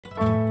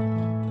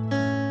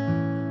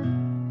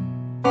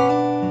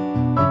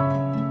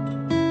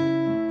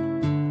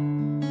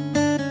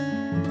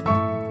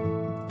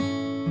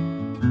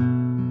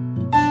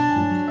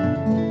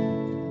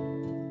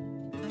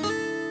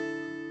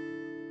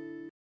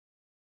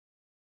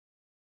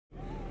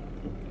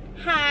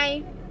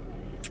Hai.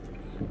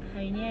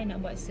 Hari ni I nak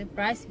buat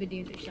surprise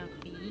birthday untuk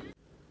Syafiq.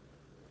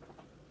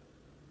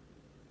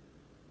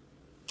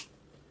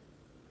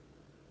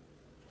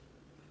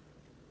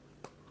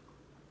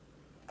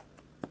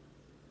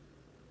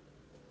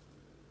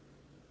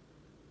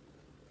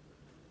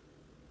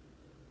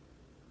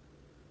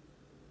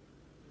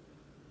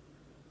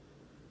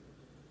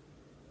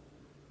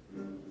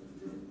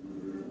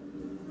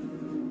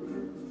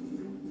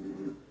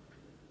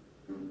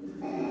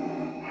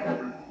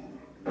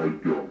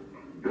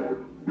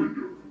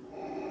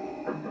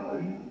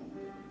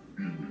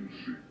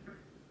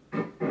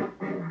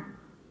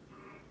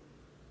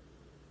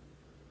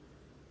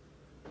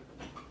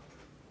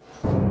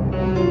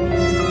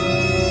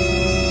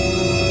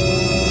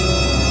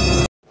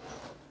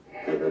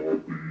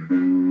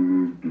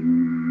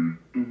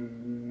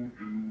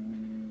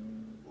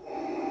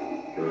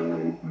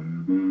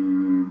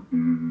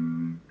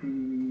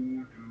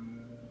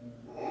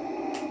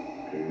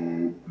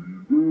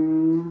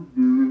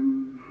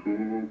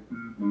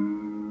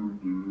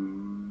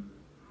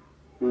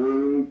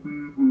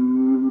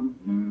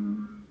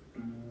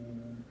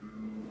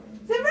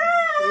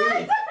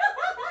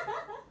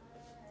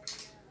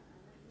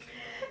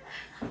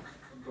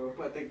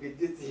 Bapak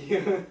terkejut sih.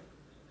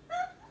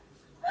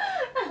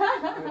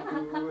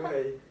 Aduh,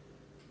 hai.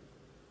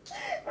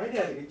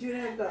 Ada terkejut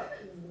kan tak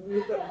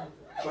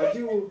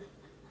baju.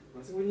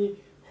 Masa bunyi.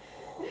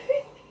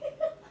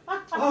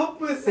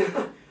 Apa sih?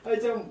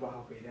 Macam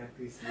apa dah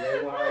tu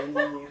siapa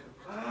ini?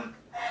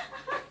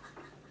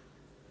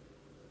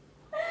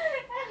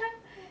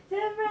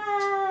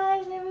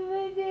 Surprise! Happy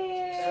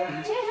birthday!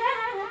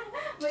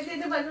 Birthday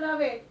tu buat dulu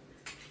habis.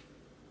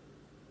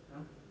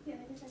 Ya,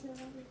 ada satu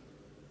lagi.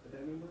 Ada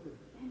nombor tu?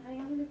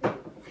 Ayam dulu.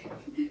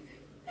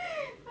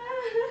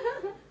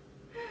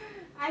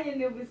 Ayam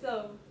dia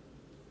besar.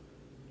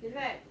 Okay,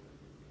 right?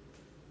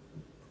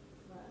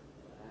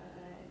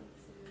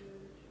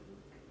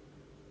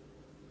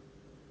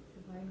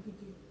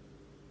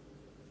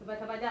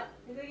 Sabar jap.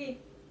 Satu lagi.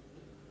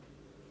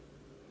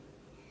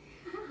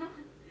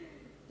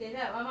 Okay,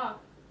 jap,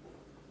 Mama.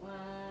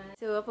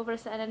 So, apa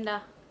perasaan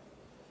anda?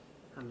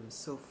 I'm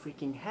so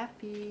freaking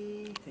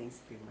happy.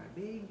 Thanks to my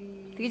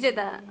baby. Terkejut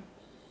tak?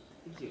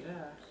 Terkejut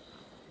lah.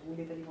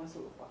 Dia tadi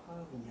masuk.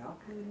 Faham ni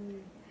apa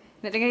ni?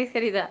 Nak dengar lagi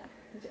sekali tak?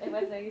 Saya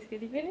pasal lagi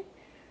sekali ni.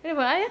 Ada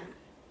buat ayah?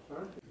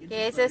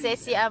 Okay, so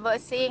sesi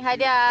unboxing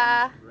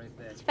hadiah.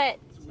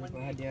 Cepat.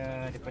 Sebuah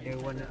hadiah daripada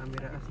warna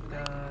Amira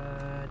Afta.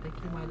 Thank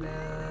you my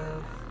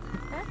love.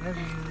 Love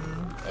you.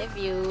 Love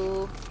you.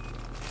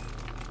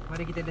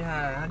 Mari kita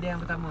lihat hadiah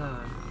yang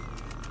pertama.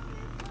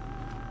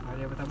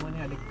 Hadiah pertama ni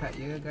ada kad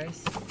je guys.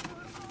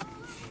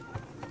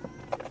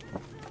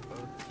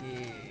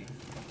 Okey.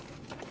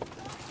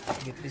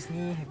 Dia tulis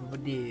ni happy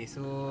birthday.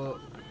 So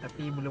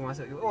tapi belum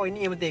masuk. Oh,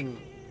 ini yang penting.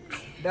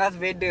 Darth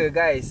Vader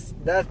guys.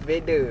 Darth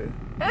Vader.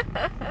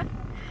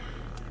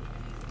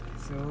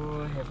 So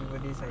happy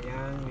birthday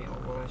sayang. May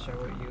Allah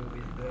shower you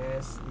with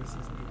bless. This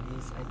is the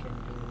least I can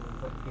do.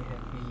 But be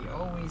happy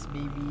always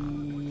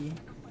baby.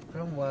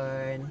 From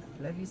Wan.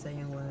 Love you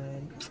sayang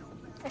Wan.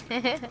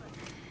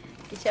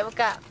 Kisha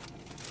buka.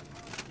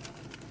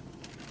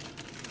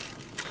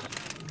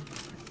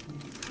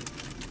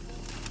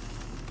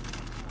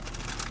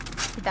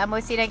 Kita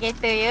unboxing dalam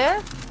kereta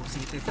ya.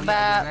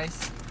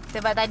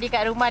 Sebab tadi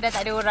kat rumah dah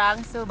tak ada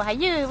orang. So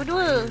bahaya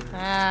berdua.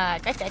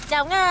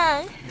 Kacau-kacau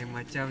kan. Dia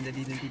macam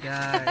jadi nanti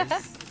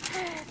guys.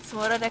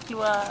 Semua orang dah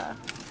keluar.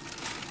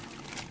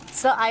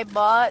 So I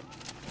bought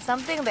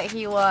something that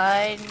he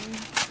want.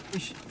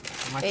 Uish,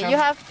 You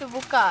have to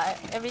buka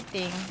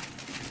everything.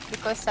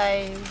 Because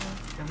I...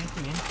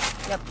 Everything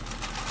Yup.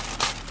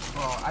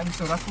 Oh, I'm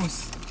so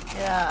rakus.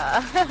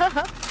 Yeah.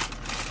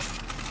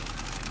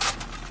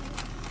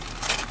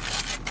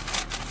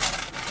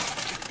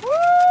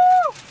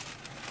 Woo!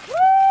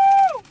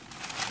 Woo!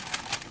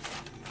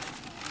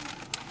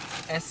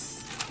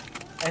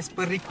 As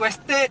per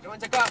requested,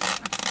 orang cakap.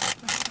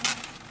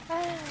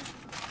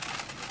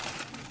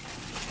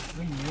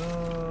 Yo,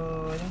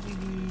 thank you.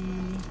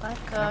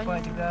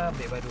 Nampak juga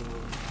beg baru.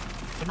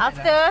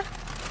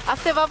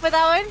 After berapa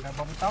tahun? Dah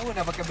berapa tahun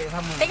dah pakai beg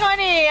sama. Tengok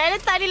ni, ada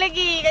letak ni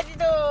lagi kat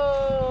situ.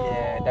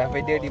 Yeah, Darth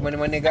Vader di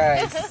mana-mana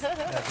guys.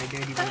 Darth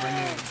Vader di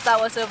mana-mana. Star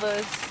Wars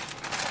lovers.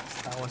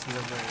 Star Wars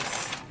lovers.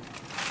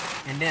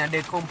 And then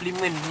ada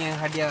compliment punya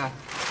hadiah.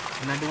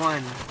 Another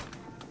one.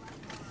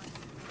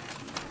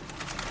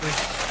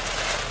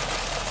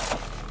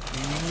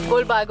 Ini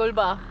Gold bar. gold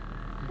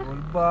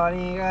bar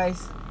ni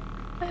guys.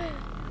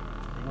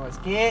 Tengok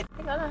sikit.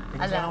 Tengoklah.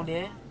 Tengok sound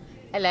dia.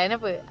 Alah,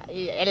 kenapa?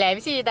 Alah,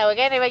 mesti tahu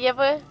kan dia bagi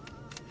apa?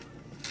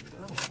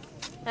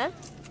 Ha?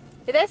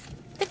 Kita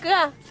teka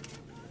lah.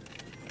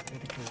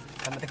 Teka.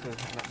 Tak nak teka.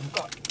 Nak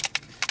buka.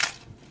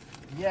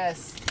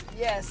 Yes.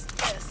 Okay.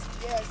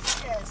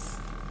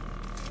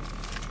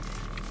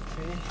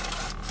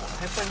 What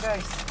happened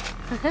guys?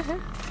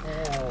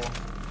 Oh.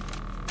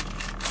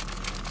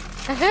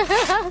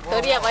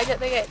 Sorry lah, banyak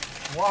sangat.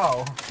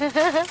 Wow.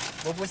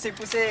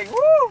 Berpusing-pusing.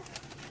 Woo.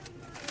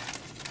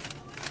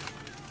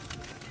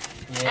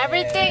 Yeah.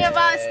 Everything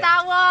about Star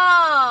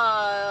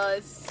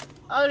Wars.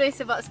 Always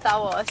about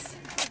Star Wars.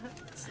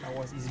 Star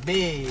Wars is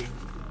big.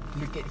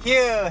 Look at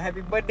here.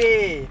 Happy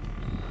birthday.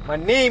 My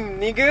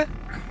name, nigga.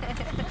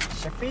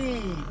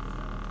 Shafiq.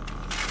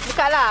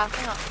 Buka lah.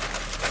 Tengok.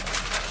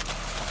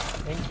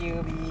 Thank you,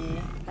 B.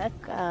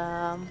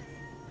 Welcome.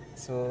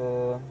 So,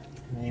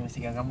 ni mesti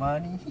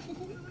gambar ni.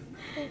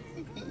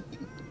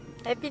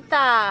 Happy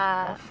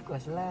tak? Of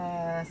course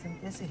lah.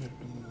 Sentiasa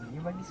happy. You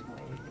bagi semua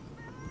happy.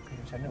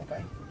 Macam mana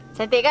nampak?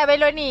 Cantik kan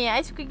belon ni?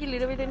 I suka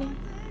gila dah belon ni.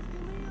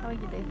 Apa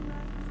gila?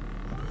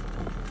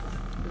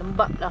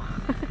 Lembab lah.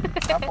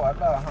 Tak apa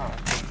lah.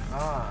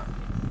 Ha.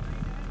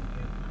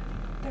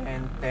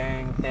 Teng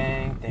teng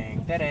teng teng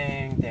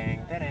tereng teng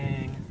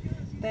tereng.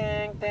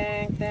 Teng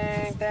teng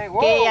teng teng.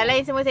 Okay, yang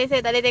lain semua saya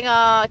tak boleh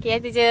tengok. Okay,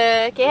 yang tu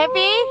je. Okay,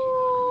 happy?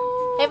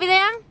 Happy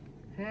sayang?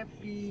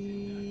 Happy.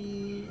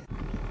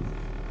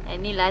 Yang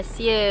ni last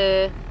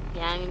year.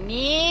 Yang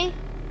ni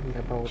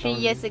Berapa 3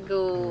 years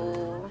ago.